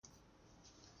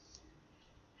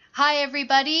Hi,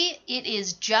 everybody. It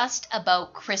is just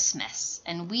about Christmas,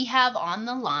 and we have on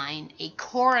the line a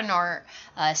coroner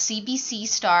CBC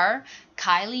star,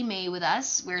 Kylie May, with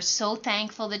us. We're so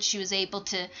thankful that she was able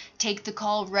to take the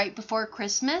call right before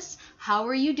Christmas. How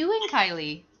are you doing,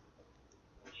 Kylie?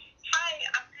 Hi,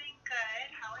 I'm doing good.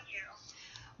 How are you?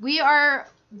 We are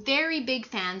very big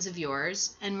fans of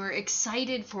yours, and we're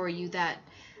excited for you that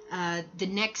the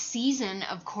next season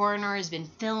of Coroner has been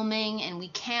filming, and we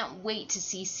can't wait to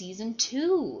see season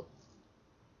 2.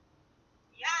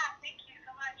 Yeah, thank you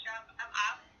so much.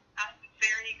 I'm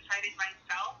very excited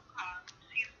myself.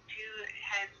 Season two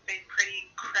has been pretty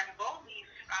incredible. We've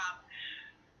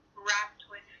wrapped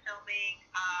with filming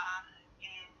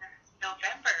in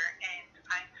November, and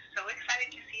I'm so excited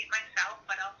to see it myself,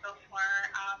 but also for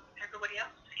everybody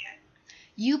else to see it.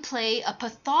 You play a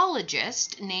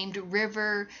pathologist named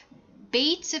River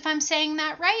Bates, if I'm saying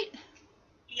that right.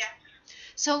 Yes.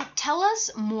 So tell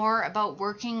us more about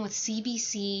working with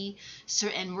CBC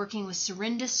and working with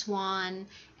Serinda Swan,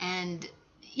 and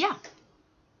yeah,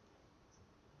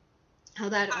 how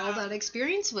that all Um, that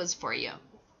experience was for you.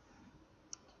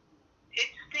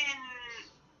 it's been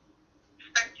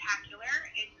spectacular.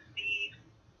 It's the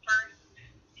first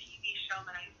TV show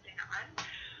that I've been on.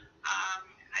 Um,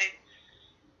 I,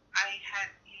 I had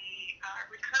a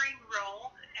recurring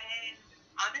role, and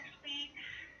honestly,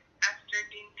 after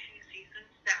doing 2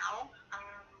 seasons now,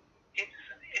 it's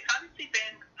it's honestly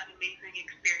been an amazing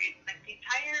experience. Like the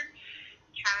entire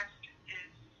cast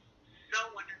is so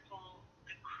wonderful.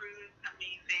 The crew's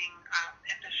amazing,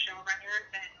 and the showrunners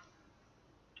and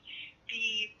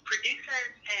the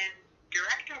producers and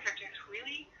directors are just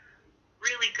really,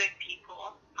 really good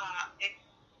people.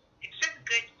 It's just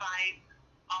good vibes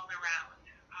all around.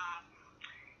 Um,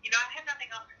 I have nothing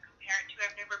else to compare it to.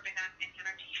 I've never been on any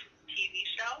other TV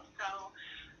show, so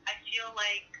I feel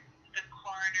like the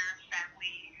Coroner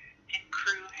family and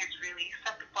crew has really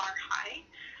set the bar high,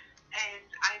 and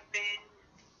I've been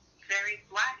very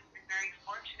blessed and very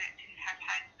fortunate to have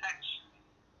had such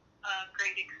a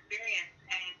great experience.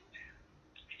 And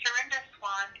Serinda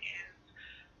Swan is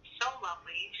so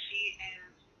lovely. She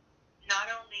is not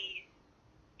only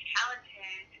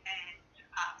talented and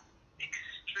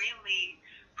extremely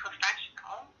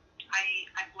professional.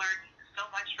 I've learned so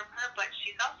much from her, but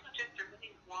she's also just a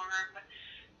really warm,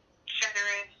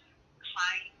 generous,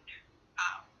 kind,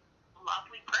 um,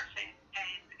 lovely person,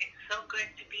 and it's so good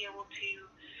to be able to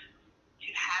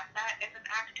have that as an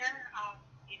actor.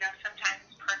 Sometimes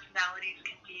personalities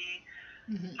can be,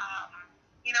 Mm-hmm. a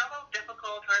little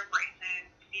difficult or abrasive,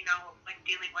 when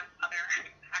dealing with other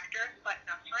actors. But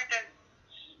no, Sorinda's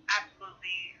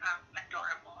absolutely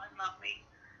adorable and lovely.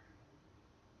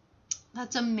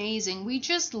 That's amazing. We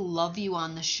just love you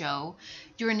on the show.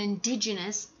 You're an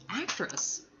Indigenous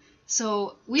actress.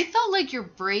 So we felt like you're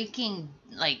breaking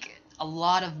like a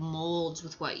lot of molds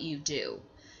with what you do.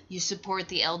 You support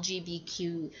the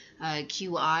LGBTQ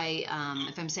QI,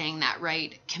 if I'm saying that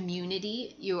right,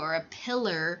 community. You are a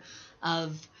pillar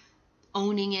of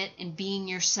owning it and being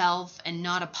yourself and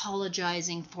not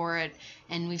apologizing for it.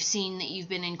 And we've seen that you've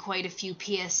been in quite a few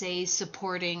PSAs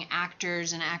supporting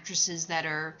actors and actresses that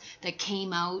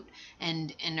came out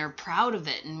and are proud of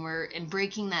it, and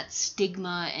breaking that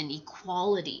stigma and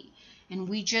equality. And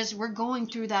we're going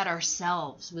through that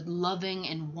ourselves with loving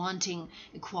and wanting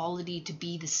equality to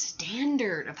be the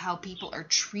standard of how people are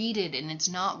treated, and it's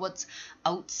not what's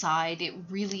outside, it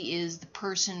really is the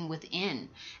person within.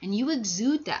 And you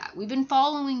exude that. We've been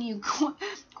following you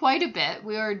quite a bit.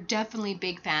 We are definitely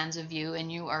big fans of you, and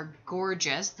you are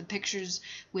gorgeous. The pictures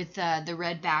with the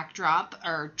red backdrop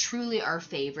are truly our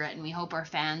favorite, and we hope our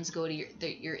fans go to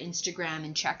your Instagram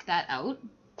and check that out.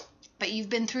 But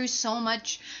you've been through so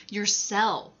much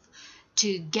yourself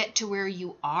to get to where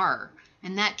you are,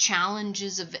 and that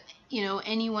challenges of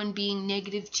anyone being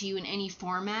negative to you in any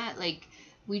format, like,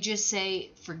 we just say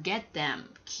forget them,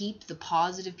 keep the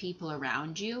positive people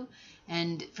around you.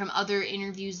 And from other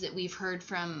interviews that we've heard,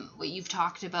 from what you've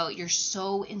talked about, you're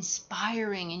so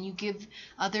inspiring, and you give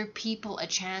other people a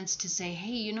chance to say,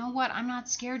 hey, you know what, I'm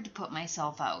not scared to put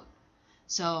myself out.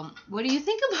 So what do you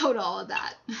think about all of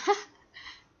that?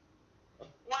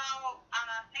 Well,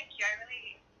 thank you. I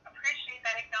really appreciate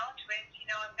that acknowledgement.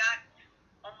 I'm not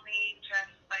only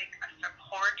just like a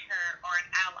supporter or an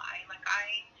ally. Like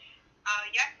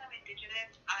yes, I'm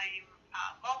Indigenous. I'm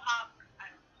Mohawk.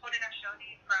 I'm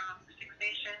Haudenosaunee from the Six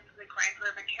Nations, the Grand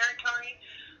River Territory.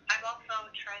 I'm also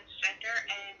transgender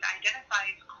and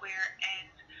identify as queer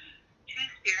and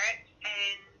two-spirit.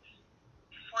 And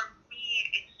for me,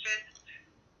 it's just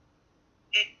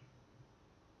it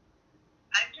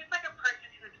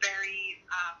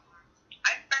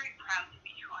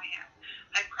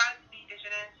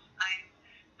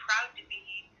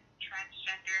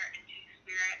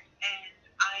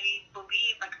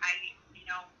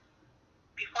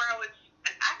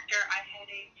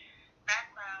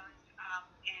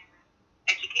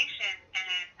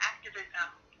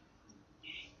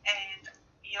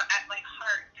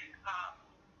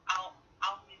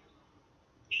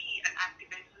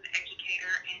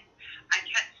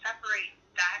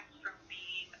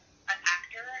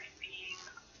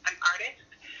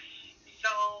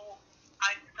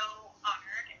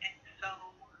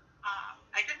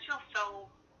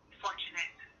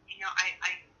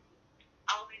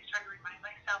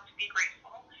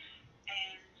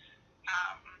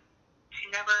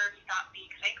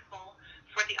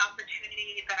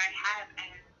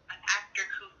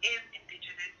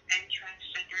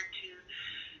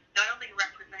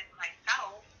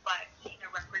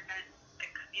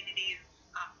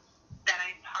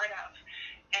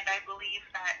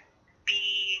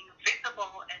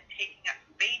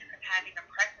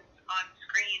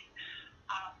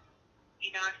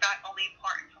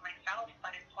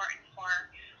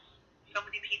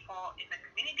people in the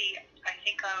community. I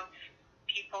think of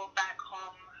people back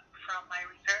home from my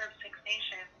reserve Six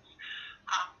Nations,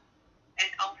 um,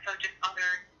 and also just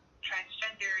other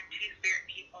transgender and two-spirit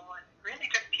people, and really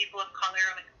just people of color,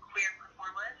 like queer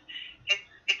performers.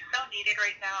 It's so needed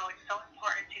right now. It's so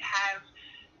important to have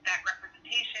that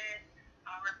representation.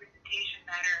 Representation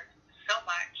matters so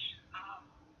much.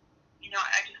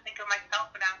 I just think of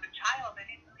myself when I was a child. I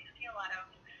didn't really see a lot of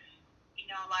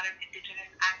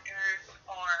Indigenous actors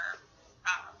or,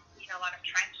 a lot of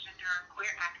transgender or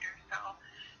queer actors. So,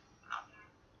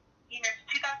 it's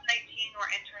 2019, we're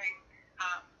entering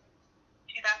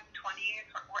 2020,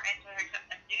 we're entering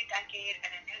a new decade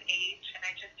and a new age, and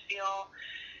I just feel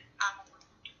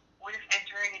we're just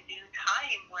entering a new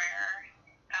time where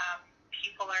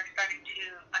people are starting to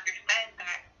understand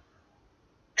that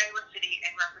diversity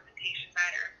and representation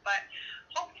matters. But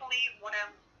hopefully, what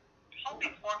I'm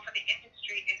hoping for the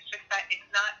industry is just that it's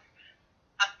not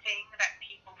a thing that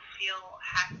people feel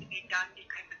has to be done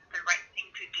because it's the right thing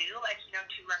to do. Like,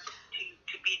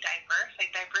 to be diverse. Like,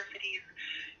 diversity is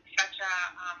such a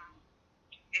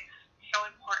it's so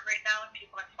important right now, and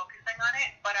people are focusing on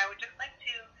it. But I would just like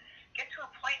to get to a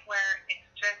point where it's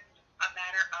just a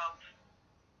matter of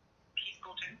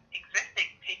people just existing,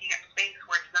 taking up space,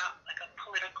 where it's not like a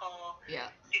political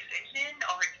decision,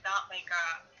 or it's not like a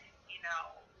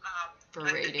for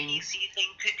like ratings. the PC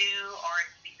thing to do, or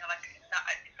like it's not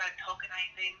a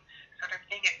tokenizing sort of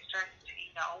thing. It's just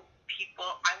people.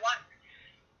 I want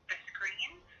the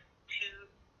screens to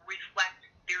reflect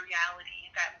the reality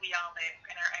that we all live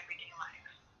in our everyday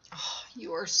lives. Oh,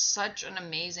 you are such an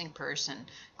amazing person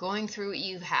going through what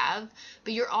you have,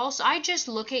 but you're also, I just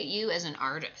look at you as an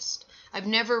artist. I've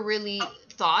never really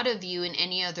thought of you in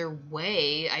any other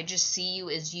way. I just see you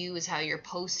as how you're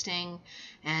posting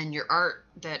and your art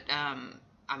that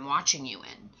I'm watching you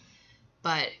in.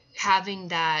 But having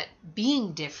that,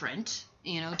 being different,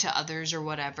 to others or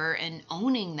whatever, and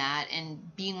owning that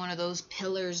and being one of those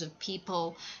pillars of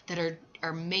people that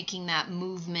are making that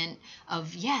movement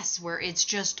of, yes, where it's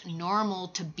just normal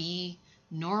to be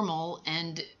normal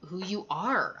and who you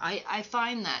are. I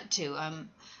find that too. I'm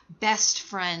best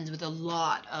friends with a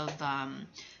lot of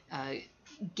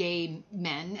gay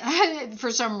men.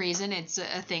 For some reason, it's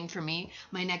a thing for me.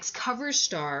 My next cover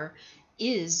star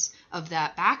is of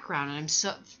that background, and I'm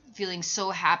feeling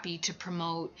so happy to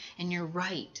promote. And you're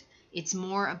right, it's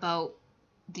more about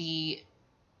the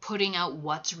putting out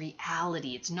what's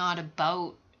reality. It's not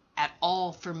about at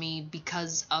all for me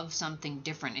because of something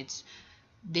different. It's,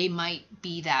 they might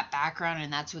be that background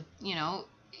and that's what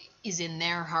is in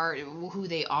their heart, who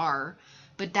they are,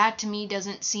 but that to me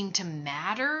doesn't seem to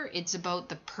matter. It's about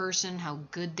the person, how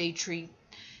good they treat,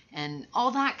 and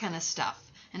all that kind of stuff.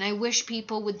 And I wish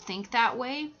people would think that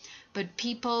way, but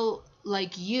people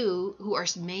like you who are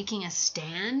making a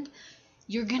stand,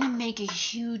 you're going to make a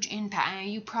huge impact.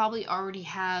 You probably already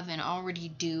have and already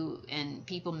do, and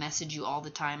people message you all the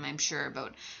time, I'm sure,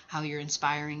 about how you're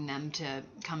inspiring them to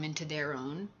come into their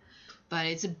own. But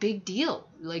it's a big deal.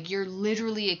 Like, you're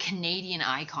literally a Canadian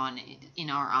icon in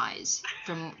our eyes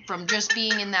from just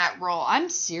being in that role. I'm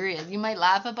serious. You might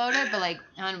laugh about it, but like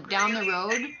down the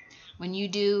road, when you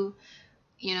do,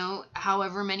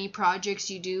 however many projects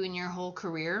you do in your whole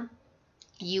career,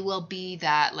 you will be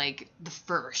that, like, the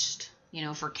first,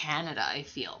 for Canada, I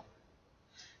feel.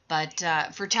 But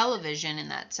for television, in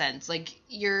that sense, like,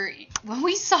 when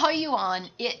we saw you on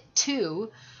It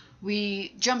Too,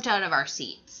 we jumped out of our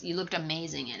seats. You looked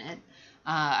amazing in it.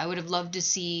 I would have loved to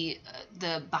see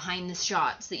the behind the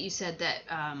shots that you said that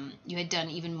you had done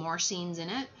even more scenes in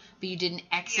it, but you did an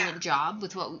excellent job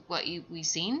with what we've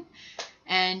seen.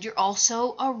 And you're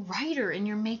also a writer, and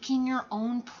you're making your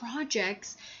own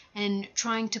projects and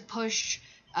trying to push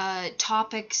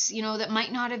topics, that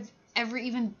might not have ever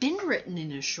even been written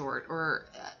in a short or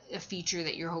a feature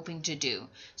that you're hoping to do.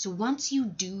 So once you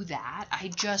do that, I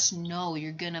just know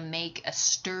you're going to make a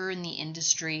stir in the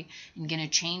industry and going to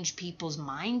change people's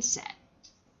mindset.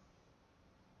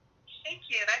 Thank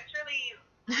you. That's really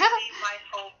my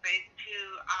hope, is to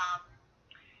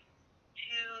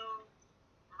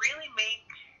really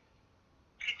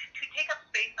to take up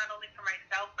space not only for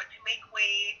myself, but to make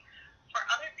way for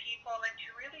other people, and to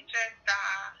really just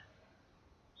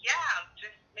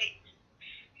make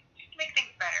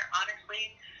things better,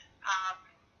 honestly.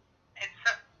 And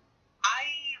so I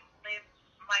live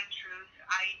my truth.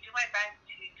 I do my best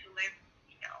to live,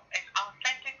 as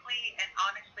authentically and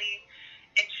honestly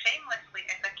and shamelessly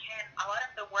as I can. A lot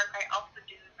of the work I also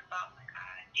do is about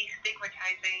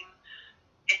destigmatizing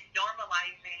and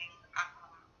normalizing,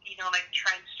 like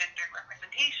transgender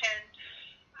representation.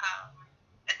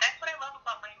 And that's what I love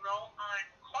about my role on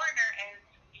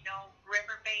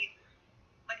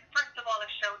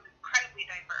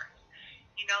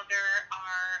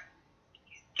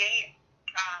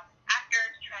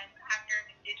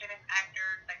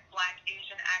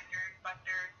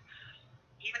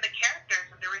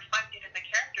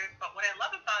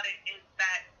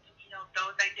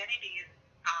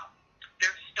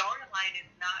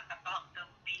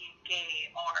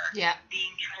Yeah.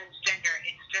 being transgender.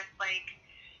 It's just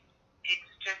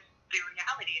the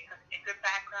reality. It's a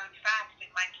background fact.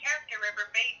 And my character, River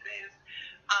Bates, is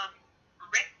um,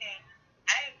 written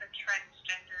as a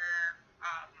transgender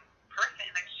person.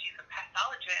 Like, she's a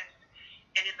pathologist.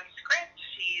 And in the script,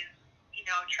 she's,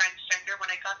 transgender. When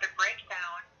I got the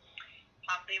breakdown,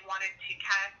 they wanted to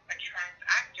cast a trans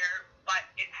actor, but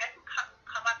it hasn't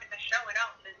come up in the show at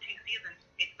all in 2 seasons.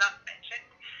 It's not mentioned.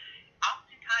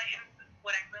 Oftentimes,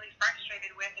 what I'm really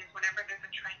frustrated with is whenever there's a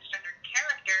transgender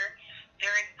character,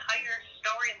 their entire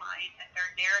storyline and their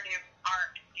narrative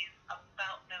arc is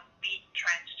about them being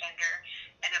transgender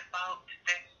and about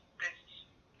this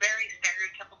very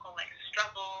stereotypical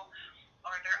struggle,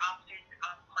 or they're often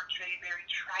portrayed very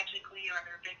tragically, or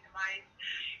they're victimized.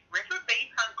 River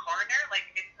Bates on Coroner,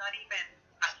 it's not even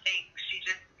a thing. She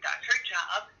just does her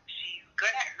job. She's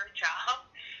good at her job.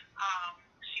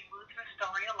 She moves the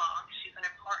story along. She's an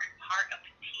important part of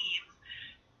the team.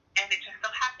 And it just so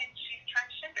happens she's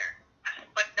transgender.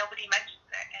 But nobody mentions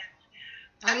it. And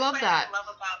I love that.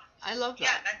 I love that.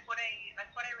 Yeah, that's what I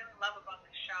really love about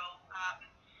the show.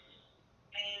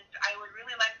 And I would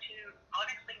really like to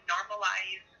honestly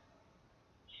normalize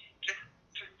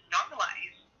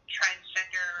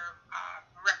transgender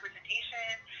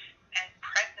representation and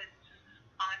presence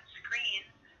on screen.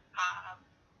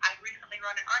 I recently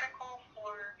wrote an article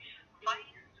for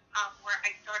Vice where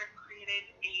I sort of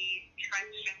created a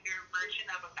transgender version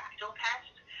of a Bechdel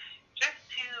test.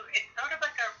 It's sort of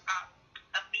like a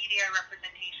media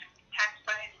representation test,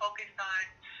 but I focused on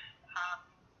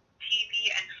TV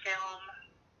and film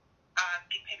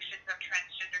depictions of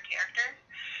transgender characters,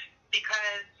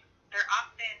 because they're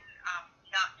often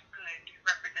not good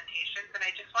representations, and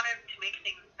I just wanted to make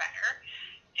things better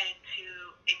and to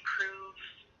improve,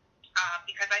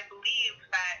 because I believe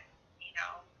that,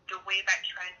 the way that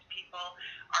trans people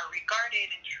are regarded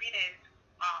and treated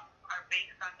are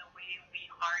based on the way we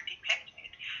are depicted.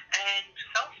 And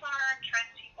so far,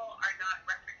 trans people are not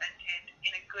represented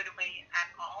in a good way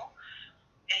at all.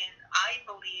 And I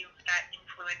believe that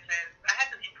has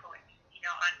an influence,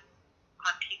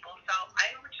 on people. So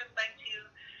I would just like to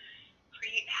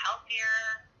create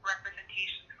healthier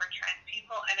representations for trans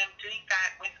people, and I'm doing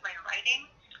that with my writing.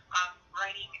 I'm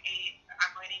writing a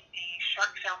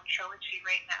short film trilogy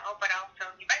right now, but also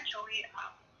eventually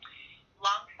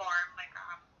long form,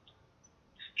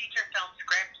 feature film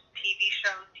scripts, TV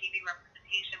shows, TV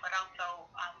representation, but also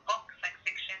books, like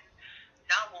fiction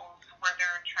novels, where there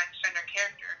are transgender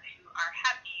characters who are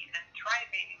happy and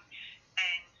thriving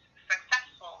and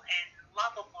successful and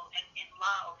lovable and in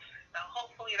love. So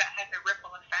hopefully that has a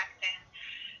ripple effect, and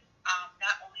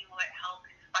not only will it help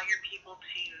inspire people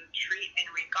to treat and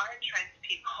regard trans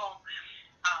people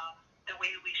the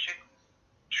way we should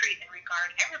treat and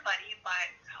regard everybody, but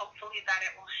hopefully that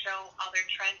it will show other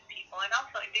trans people and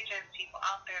also Indigenous people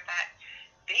out there that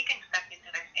they can step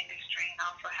into this industry and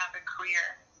also have a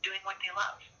career doing what they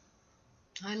love.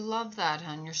 I love that,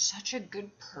 hon. You're such a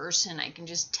good person. I can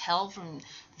just tell from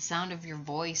the sound of your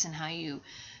voice and how you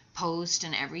post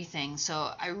and everything.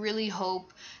 So I really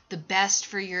hope the best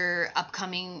for your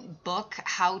upcoming book,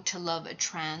 How to Love a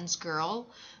Trans Girl.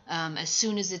 As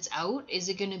soon as it's out, is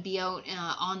it going to be out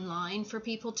online for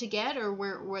people to get, or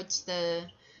what's the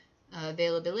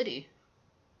availability?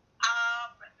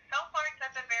 So far it's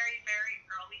at the very, very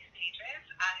early stages.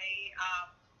 I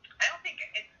don't think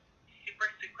it's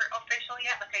super official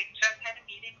yet. I just had a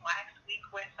meeting last week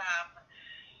with a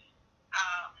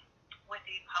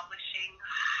publishing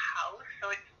house, so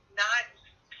it's not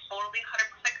totally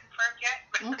 100% confirmed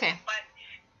yet. Okay. But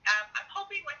I'm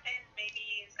hoping within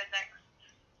maybe the next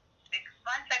 6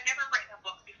 months. I've never written a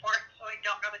book before, so I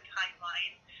don't know the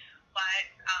timeline. But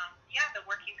the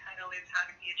working title is How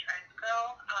to Be a Trans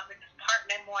Girl. It's part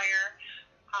memoir,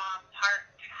 part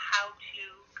how-to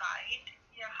guide,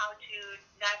 how to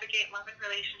navigate love and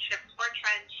relationships for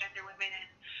transgender women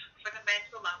and for the men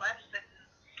who love us. And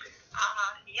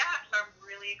so I'm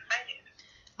really excited.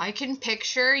 I can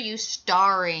picture you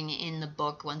starring in the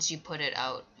book once you put it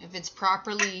out. If it's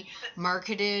properly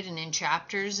marketed and in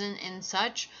chapters and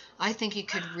such, I think it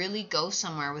could really go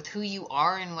somewhere with who you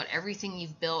are and what everything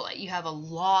you've built. You have a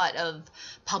lot of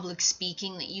public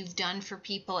speaking that you've done for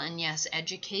people, and yes,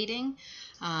 educating.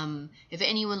 If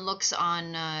anyone looks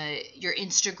on your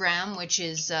Instagram, which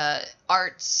is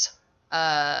Arts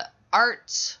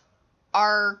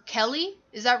R. Kelly,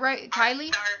 is that right,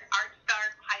 Kylie? Art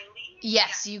Star Kylie.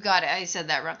 Yes, you got it. I said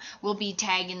that wrong. We'll be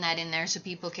tagging that in there so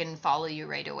people can follow you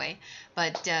right away.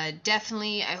 But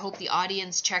definitely, I hope the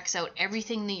audience checks out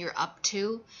everything that you're up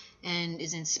to and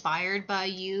is inspired by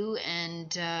you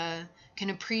and can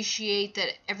appreciate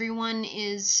that everyone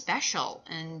is special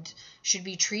and should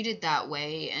be treated that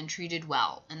way and treated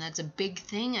well. And that's a big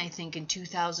thing, I think, in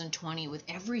 2020 with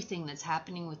everything that's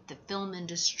happening with the film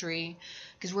industry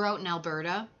because we're out in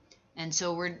Alberta and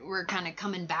so we're kind of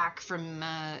coming back from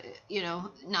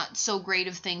not so great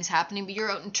of things happening, but you're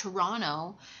out in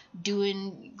Toronto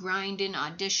doing grinding,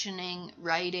 auditioning,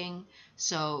 writing.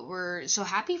 So we're so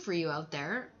happy for you out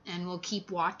there, and we'll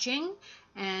keep watching,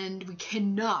 and we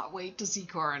cannot wait to see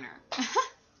Coroner. Yes,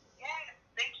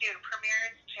 thank you.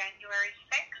 Premieres January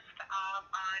 6th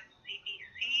on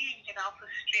CBC. You can also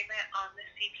stream it on the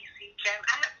CBC Gem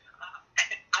app.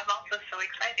 I'm also so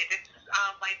excited. It's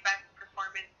my best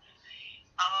performance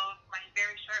of my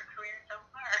very short career so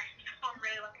far. So I'm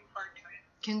really looking forward to it.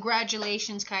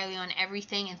 Congratulations, Kylie, on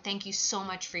everything, and thank you so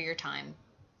much for your time.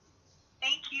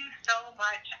 Thank you so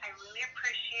much. I really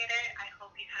appreciate it. I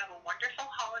hope you have a wonderful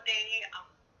holiday, a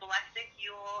blessed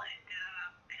Yule, and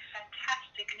a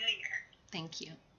fantastic New Year. Thank you.